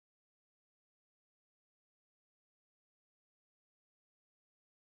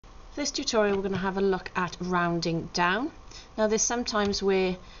For this tutorial we're going to have a look at rounding down. Now there's sometimes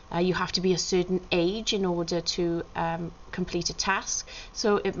where you have to be a certain age in order to complete a task,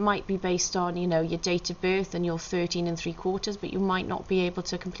 so it might be based on your date of birth and you're 13 3/4, but you might not be able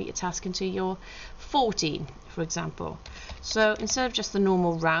to complete a task until you're 14, for example. So instead of just the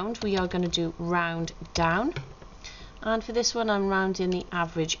normal round, we are going to do round down, and for this one I'm rounding the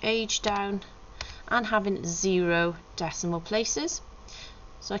average age down and having 0 decimal places.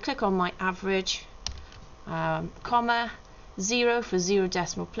 So I click on my average, comma, 0 for 0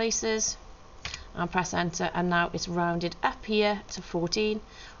 decimal places, and press enter, and now it's rounded up here to 14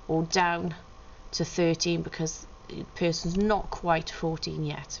 or down to 13 because the person's not quite 14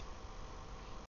 yet.